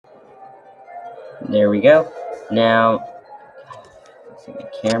There we go. Now, let's see the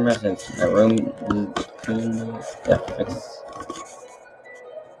camera since the room is clean.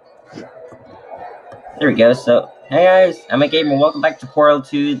 There we go. So, hey guys, I'm a gamer. Welcome back to Portal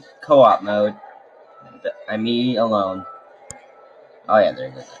 2 co-op mode. I'm me alone. Oh yeah, there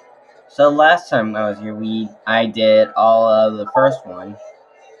it is. So last time I was here, I did all of the first one.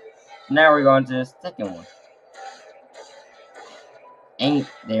 Now we're going to the second one. And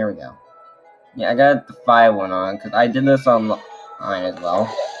there we go. Yeah, I got the 5 one on because I did this online as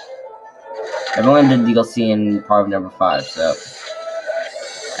well. I've only did DLC in part of number 5, so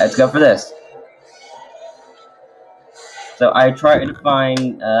let's go for this. So I try to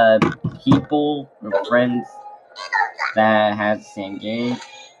find people or friends that have the same game.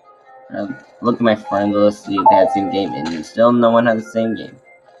 Look at my friend list, see if they have the same game, and still no one has the same game.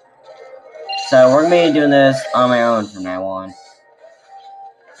 So we're gonna be doing this on my own from now on.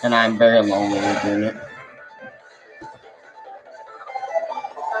 And I'm very lonely doing it.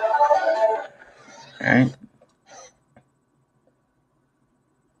 Alright.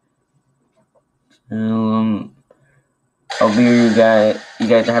 Hope you guys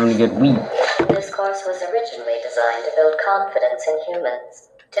are having a good week. This course was originally designed to build confidence in humans.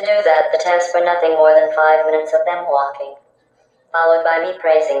 To do that, the tests were nothing more than 5 minutes of them walking, followed by me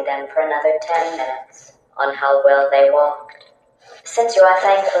praising them for another 10 minutes on how well they walked. Since you are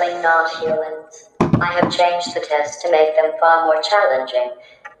thankfully not humans, I have changed the tests to make them far more challenging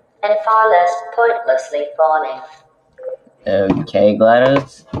and far less pointlessly fawning. Okay,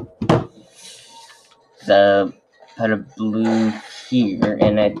 GLaDOS. Put a blue here,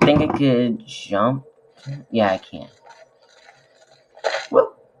 and I think I could jump. Yeah, I can.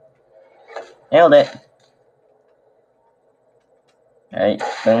 Whoop. Nailed it. Alright,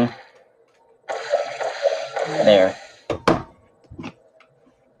 boom. There.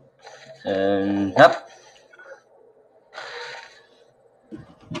 Up.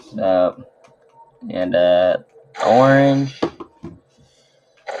 So, and orange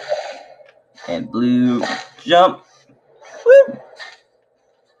and blue jump. Woo!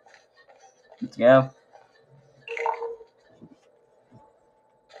 Let's go.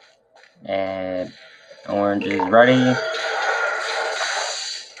 And orange is ready.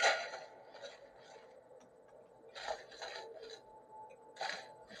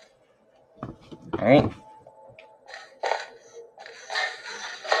 Alright.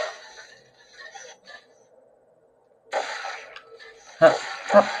 Hup,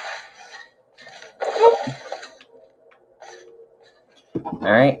 hup.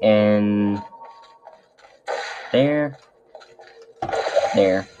 Alright, and there.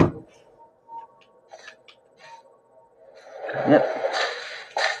 There. Yep.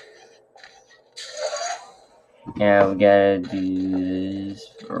 Now we gotta do this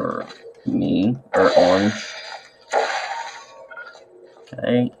for me, or orange.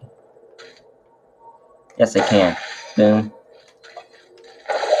 Okay. Yes, I can. Boom.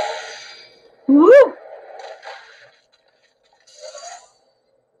 Woo!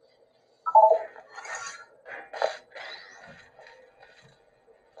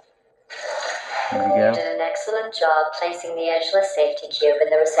 There we go. You did an excellent job placing the edgeless safety cube in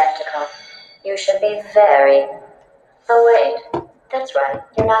the receptacle. You should be very... Oh wait, that's right,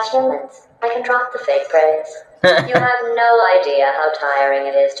 you're not humans. I can drop the fake praise. You have no idea how tiring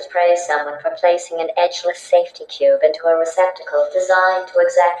it is to praise someone for placing an edgeless safety cube into a receptacle designed to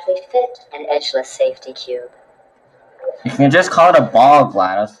exactly fit an edgeless safety cube. You can just call it a ball,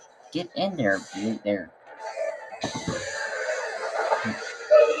 GLaDOS. Get in there, dude. There.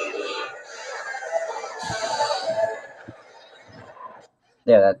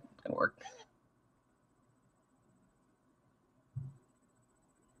 Yeah, that worked.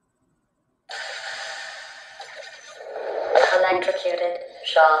 Electrocuted,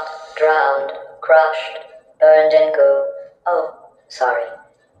 shot, drowned, crushed, burned in goo. Oh, sorry.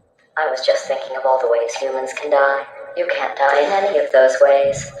 I was just thinking of all the ways humans can die. You can't die in any of those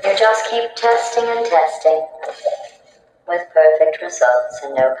ways. You just keep testing and testing, with perfect results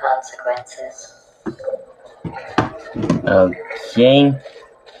and no consequences. Okay.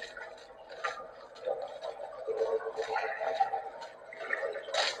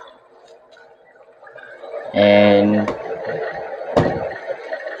 And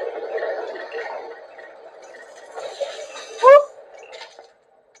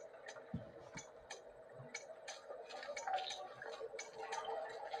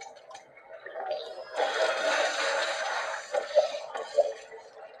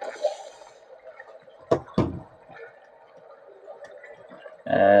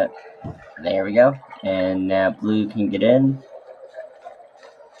there we go. And now blue can get in.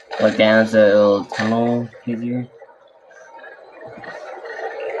 Look down to a little tunnel easier.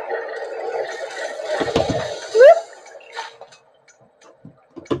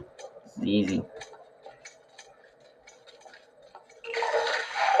 It's easy.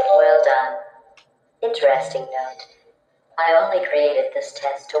 Well done. Interesting note. I only created this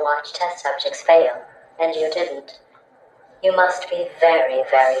test to watch test subjects fail, and you didn't. You must be very,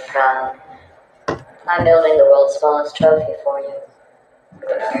 very proud. I'm building the world's smallest trophy for you.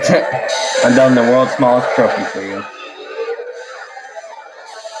 I'm building the world's smallest trophy for you.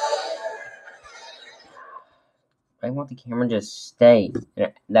 I want the camera to just stay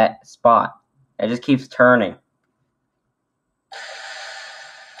in that spot. It just keeps turning.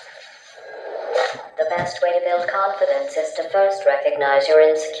 The best way to build confidence is to first recognize your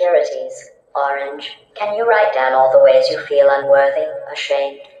insecurities. Orange, can you write down all the ways you feel unworthy,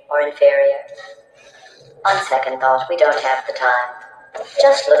 ashamed, or inferior? On second thought, we don't have the time.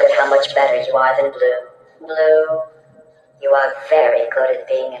 Just look at how much better you are than Blue. Blue, you are very good at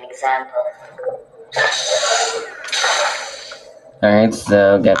being an example. Alright,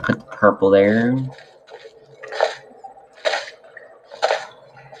 so gotta put the purple there.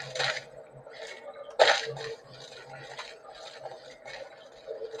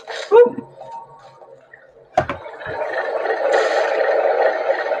 Woo.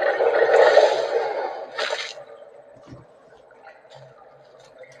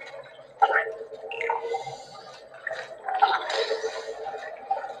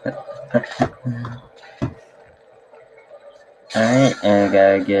 Alright, and I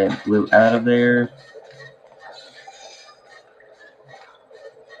gotta get Blue out of there.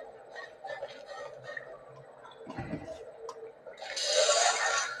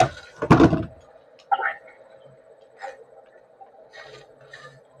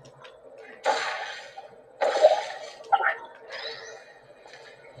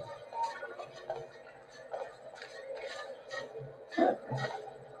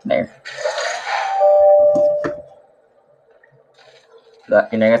 There.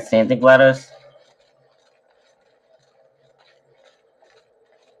 You know, I got the same thing, GLaDOS.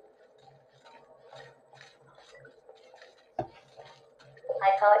 I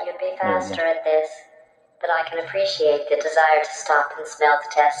thought you'd be faster at this, but I can appreciate the desire to stop and smell the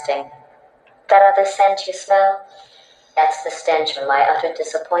testing. That other scent you smell? That's the stench of my utter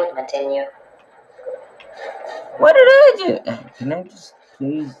disappointment in you. What did I do? Can I just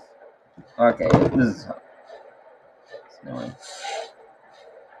please? Okay, this is annoying.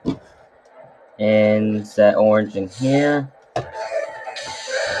 And set orange in here.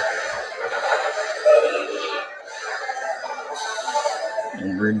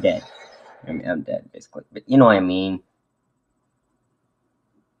 And we're dead. I mean, I'm dead, basically. But you know what I mean.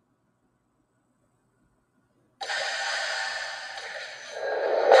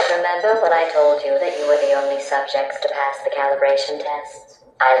 Remember when I told you that you were the only subjects to pass the calibration tests?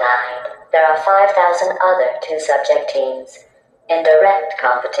 I lied. There are 5,000 other two-subject teams in direct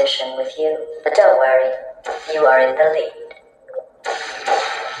competition with you. But don't worry, you are in the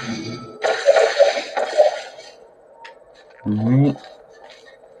lead. Alright.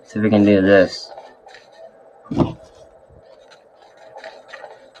 See if we can do this.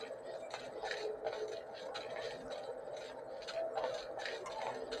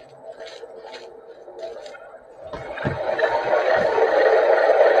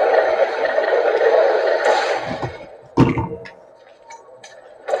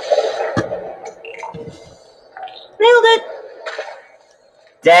 Nailed it!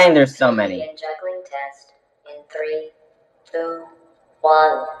 Dang, there's so many. Begin juggling test in 3, 2,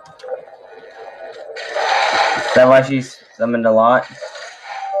 1. Is that why she summoned a lot?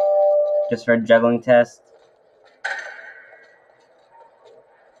 Just for a juggling test?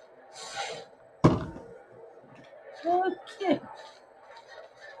 Okay.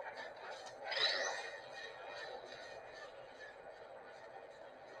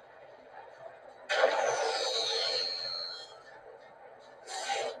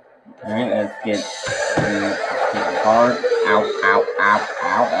 Alright, let's get hard. Ow, ow, ow,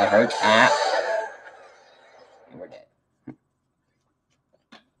 ow. That hurts. Ah. And we're dead.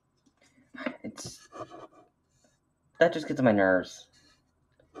 That just gets on my nerves.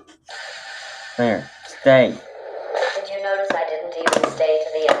 There. Stay. Did you notice I didn't even stay to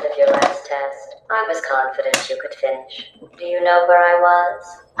the end of your last test? I was confident you could finish. Do you know where I was?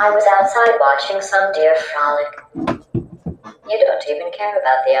 I was outside watching some deer frolic. You don't even care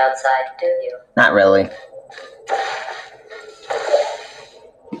about the outside, do you? Not really.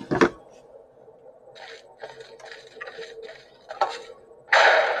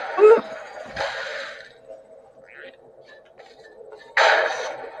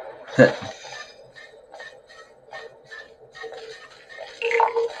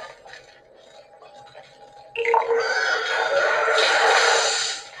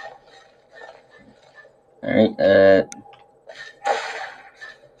 Alright,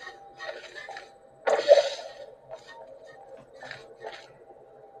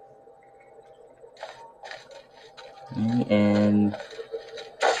 and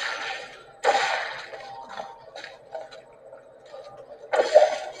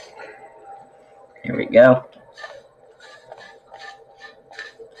here we go.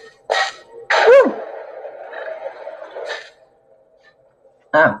 Woo!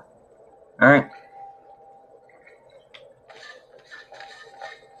 Oh, alright.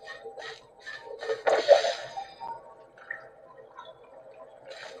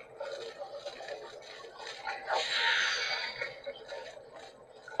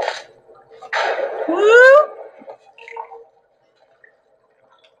 Woo!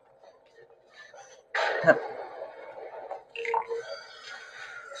 Hup.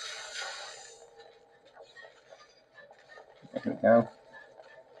 There we go.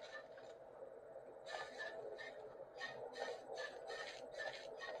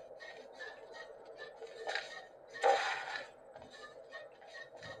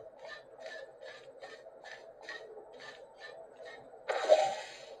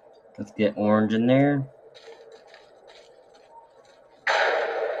 Let's get orange in there.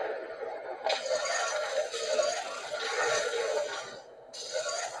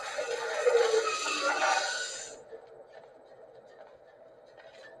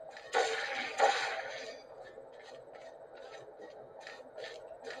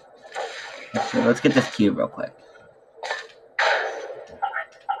 So let's get this cube real quick.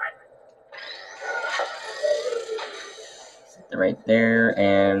 Set it right there,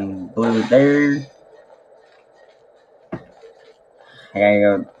 and blue there. I gotta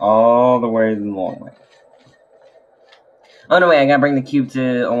go all the way the long way. Oh no, wait, I gotta bring the cube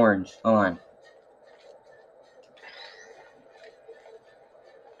to orange. Hold on.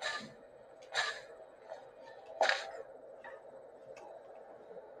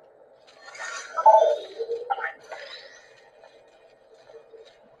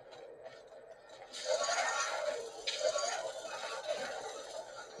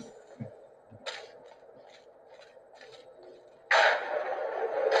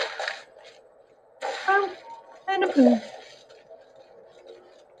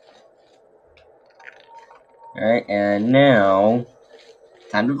 Alright, and now,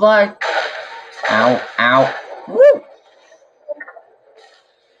 time to fly. Ow, ow. Woo!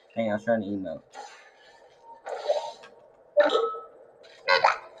 Hang on, I was trying to emote.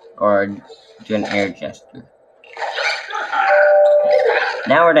 Or do an air gesture.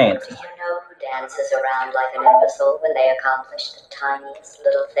 Now we're dancing. Do you know who dances around like an imbecile when they accomplish the tiniest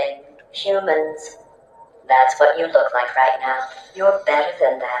little thing? Humans. That's what you look like right now. You're better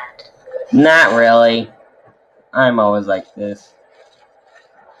than that. Not really. I'm always like this.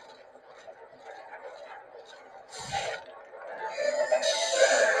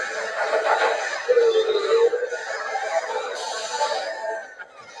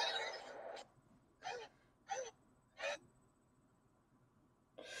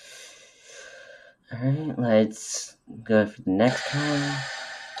 Alright, let's go for the next one.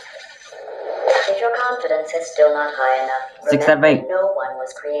 If your confidence is still not high enough, 6 out of 8. no one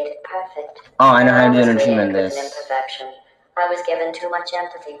was created perfect. Oh, I know how to do an I was achievement created this. with an imperfection. I was given too much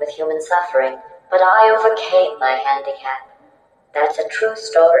empathy with human suffering, but I overcame my handicap. That's a true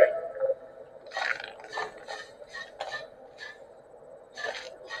story.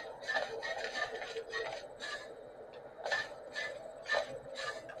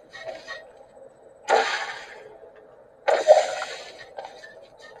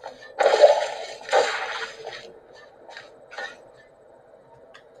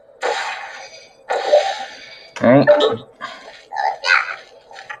 Alright.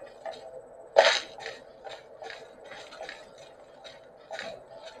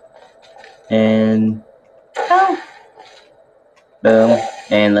 And boom.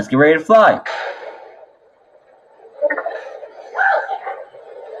 And let's get ready to fly.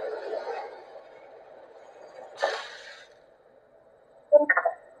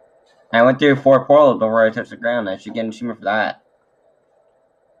 I went through 4 portals before I touched the ground. I should get an achievement for that.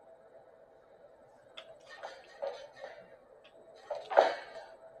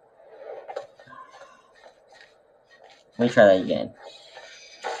 Let me try that again.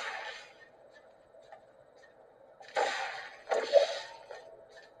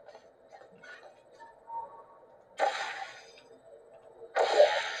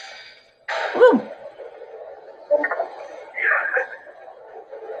 Woo!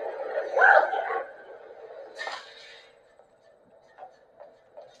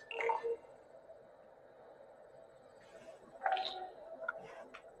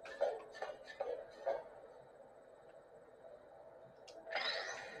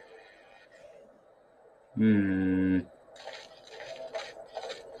 Okay,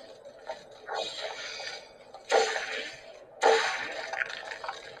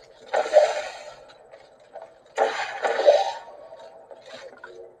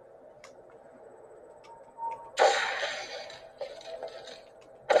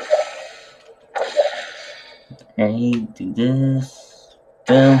 do this.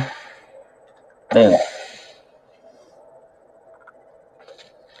 Boom. Boom.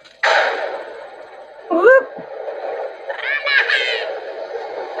 Whoop.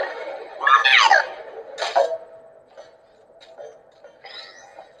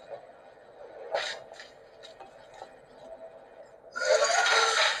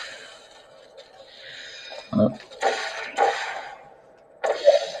 Oh.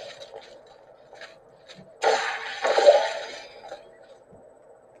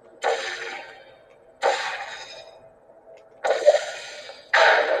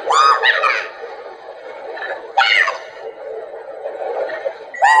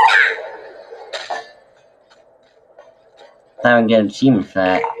 I would get an achievement for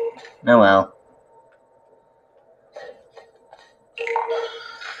that. Oh well.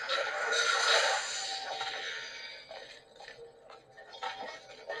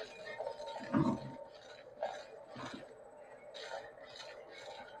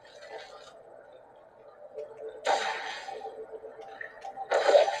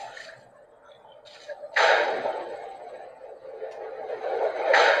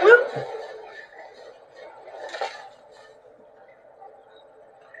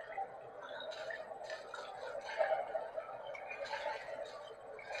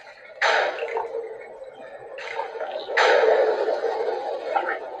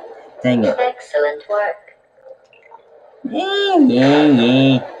 Dang it. Excellent work. Yeah.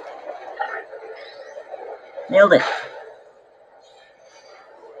 Nailed it.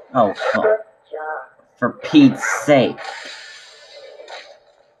 Oh, fuck. Good job. For Pete's sake.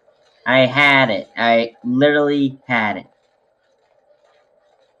 I had it. I literally had it.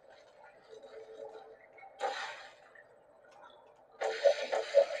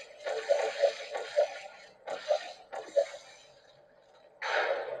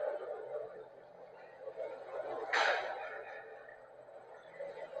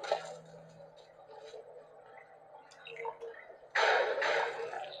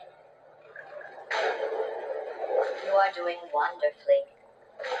 You are doing wonderfully.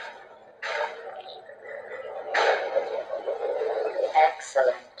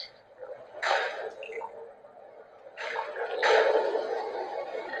 Excellent.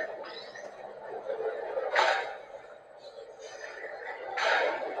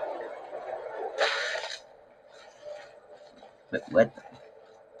 But what?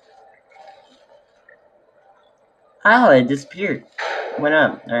 Oh, it disappeared. Went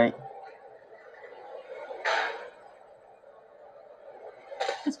up. Alright.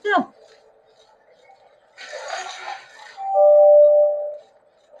 Let's go.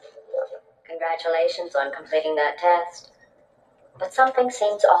 Congratulations on completing that test. But something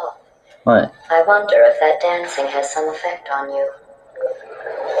seems off. What? I wonder if that dancing has some effect on you.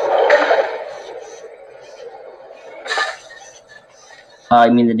 Oh,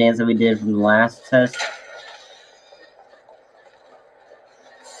 you mean the dance that we did from the last test?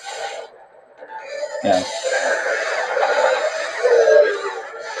 Yeah.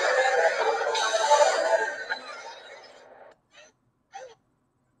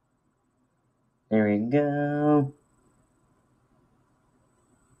 There we go.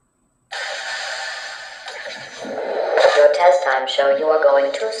 Your test times show you are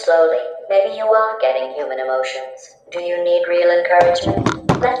going too slowly. Maybe you are getting human emotions. Do you need real encouragement?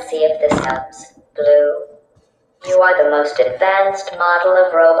 Let's see if this helps. Blue, you are the most advanced model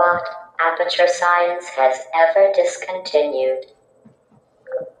of robot Aperture Science has ever discontinued.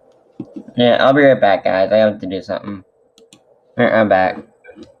 Yeah, I'll be right back, guys. I have to do something. Alright, I'm back.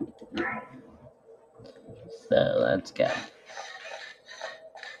 So, let's go.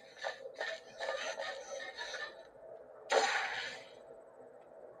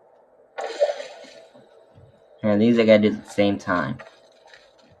 And these I gotta do at the same time.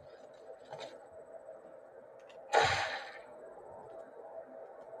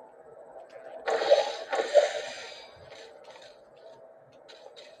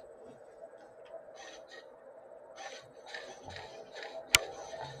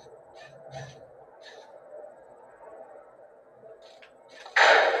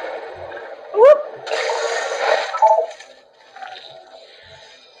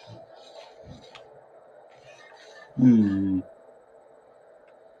 Hmm.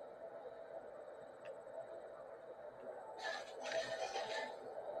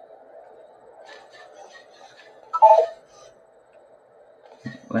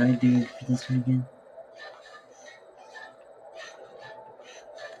 What do I do for this one again?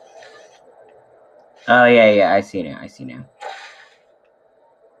 Oh, yeah, I see now.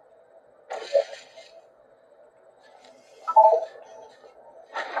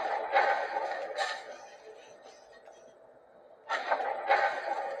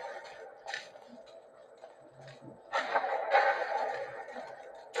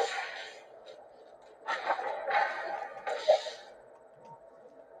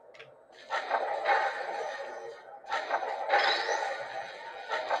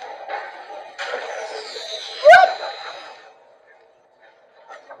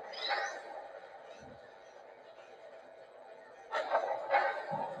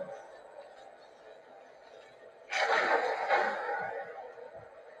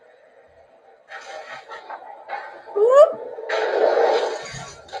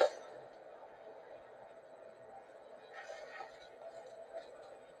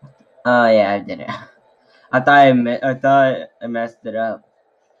 Oh, yeah, I did it. I thought I messed it up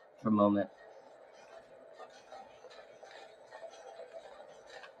for a moment.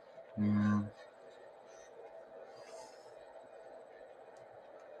 Yeah.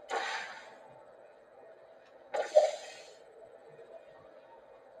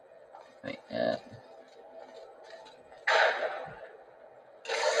 Wait,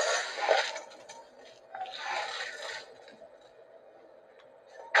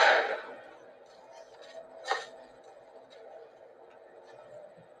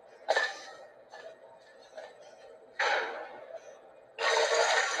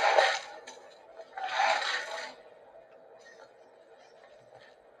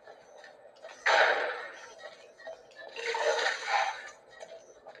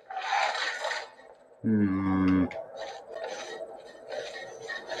 hmm.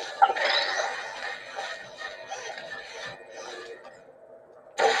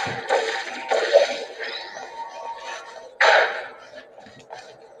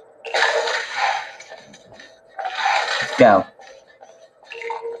 Let's go.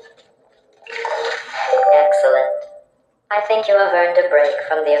 Excellent. I think you have earned a break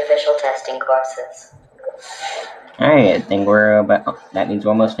from the official testing courses. Alright, I think we're about. Oh, that means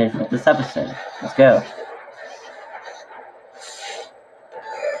we're almost finished with this episode. Let's go.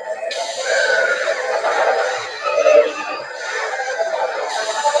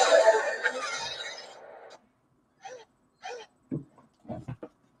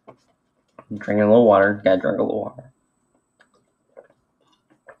 I'm drinking a little water. Gotta drink a little water.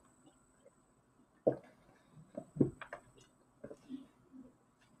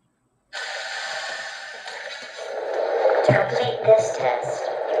 To complete this test,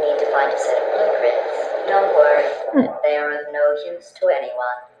 you need to find a set of blueprints. Don't worry, they are of no use to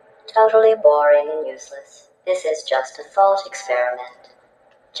anyone. Totally boring and useless. This is just a thought experiment.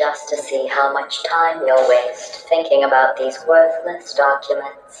 Just to see how much time you'll waste thinking about these worthless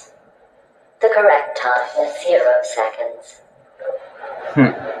documents. The correct time is 0 seconds.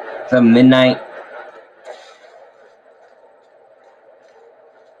 So midnight.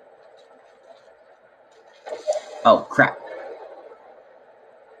 Oh crap.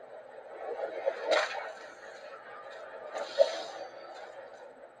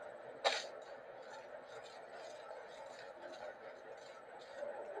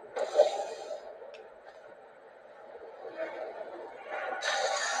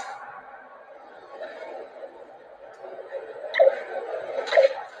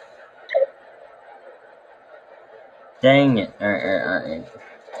 Dang it. Alright.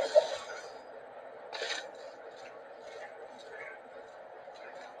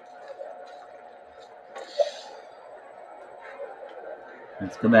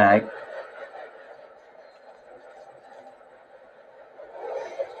 Let's go back.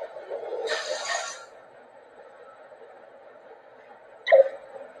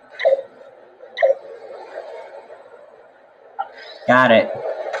 Got it.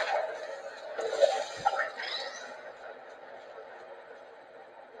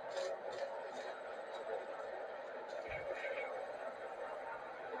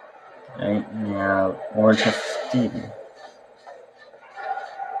 Right now, or just Steven.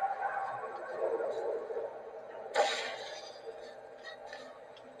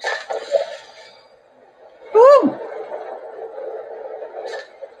 Woo!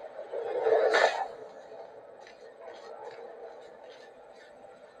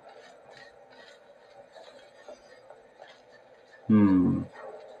 Hmm.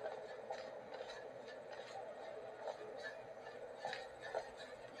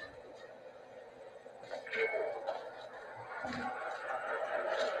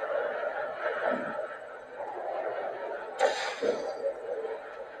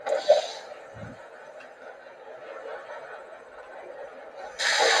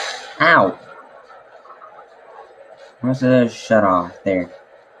 Where's the shut off? There.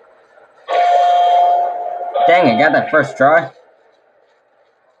 Dang, I got that first try.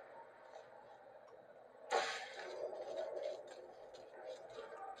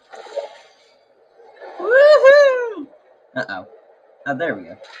 Woohoo! Uh-oh. Oh, there we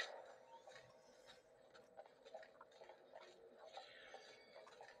go.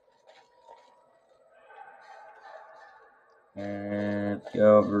 And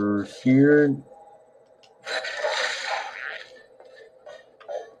go over here.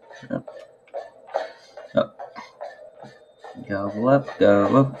 Oh. Oh. Go up,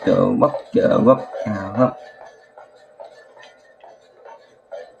 go up, go up, go up, go up.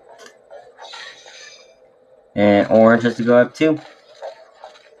 And orange has to go up too.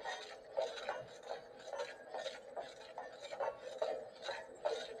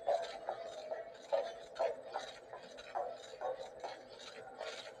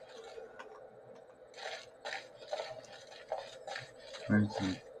 Where's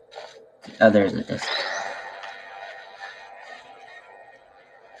the... Oh, there's a disc.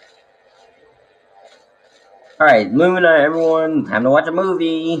 Alright, moving on, everyone. Time to watch a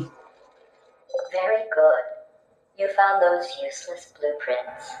movie. Very good. You found those useless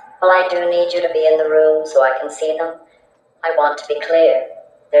blueprints. Well, I do need you to be in the room so I can see them. I want to be clear.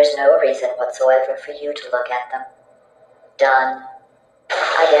 There's no reason whatsoever for you to look at them. Done.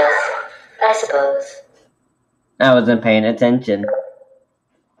 I suppose. I wasn't paying attention.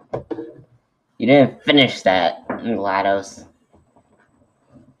 You didn't finish that, GLaDOS.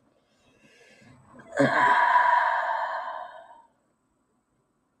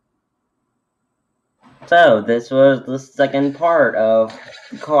 So, this was the second part of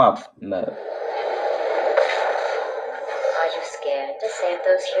the co-op mode. Are you scared to save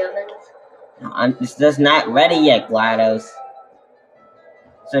those humans? It's just not ready yet, GLaDOS.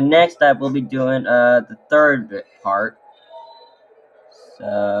 So next up, we'll be doing the third part.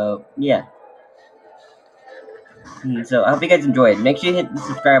 So, yeah. So, I hope you guys enjoyed. Make sure you hit the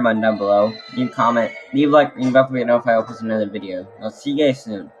subscribe button down below. You can comment, leave a like, and don't forget to know if I post another video. I'll see you guys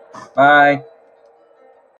soon. Bye.